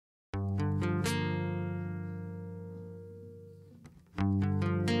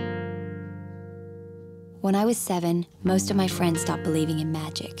When I was 7, most of my friends stopped believing in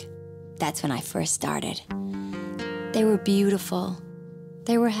magic. That's when I first started. They were beautiful.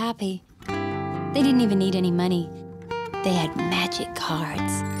 They were happy. They didn't even need any money. They had magic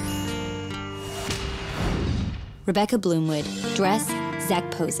cards. Rebecca Bloomwood, dress, Zach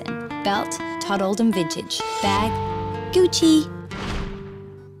Posen. Belt, Todd Oldham vintage. Bag, Gucci.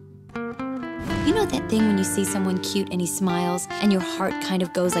 You know that thing when you see someone cute and he smiles and your heart kind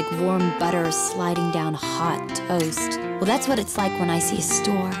of goes like warm butter sliding down hot toast? Well, that's what it's like when I see a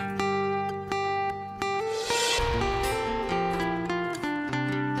store.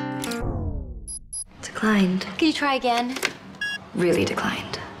 Declined. Can you try again? Really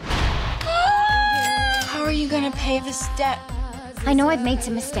declined. How are you gonna pay this debt? I know I've made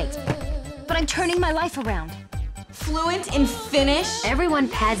some mistakes, but I'm turning my life around. Fluent in Finnish? Everyone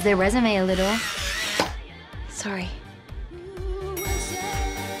pads their resume a little. Sorry.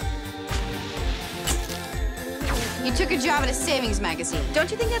 You took a job at a savings magazine. Don't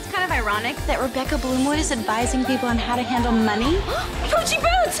you think that's kind of ironic that Rebecca Bloomwood is advising people on how to handle money? Gucci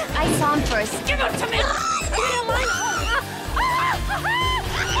boots! I saw him first. Give them to me! You don't mind?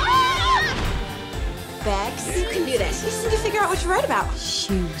 Bex, you can do this. You just need to figure out what you're right about.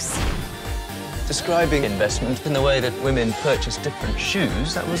 Shoes. Describing investment in the way that women purchase different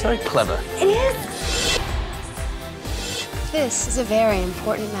shoes, that was very clever. It is. This is a very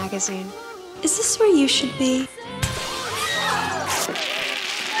important magazine. Is this where you should be?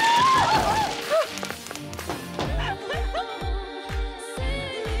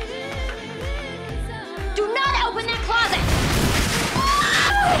 Do not open that closet!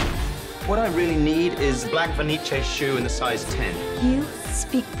 What I really need is a black Vanice shoe in the size 10. You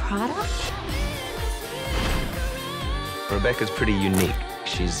speak Prada? Rebecca's pretty unique.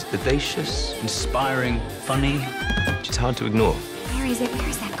 She's vivacious, inspiring, funny. She's hard to ignore. Where is it?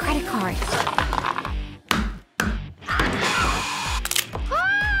 Where's that credit card?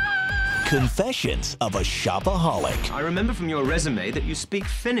 Confessions of a Shopaholic. I remember from your resume that you speak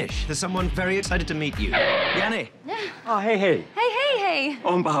Finnish. There's someone very excited to meet you. Jani! Hei hei. Hey!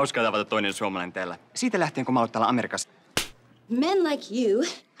 Onpa hauskaa tavata toinen suomalainen täällä. Siitä lähtien, kun mä oon täällä Amerikassa. Men like you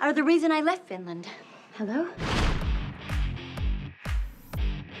are the reason I left Finland. Hello?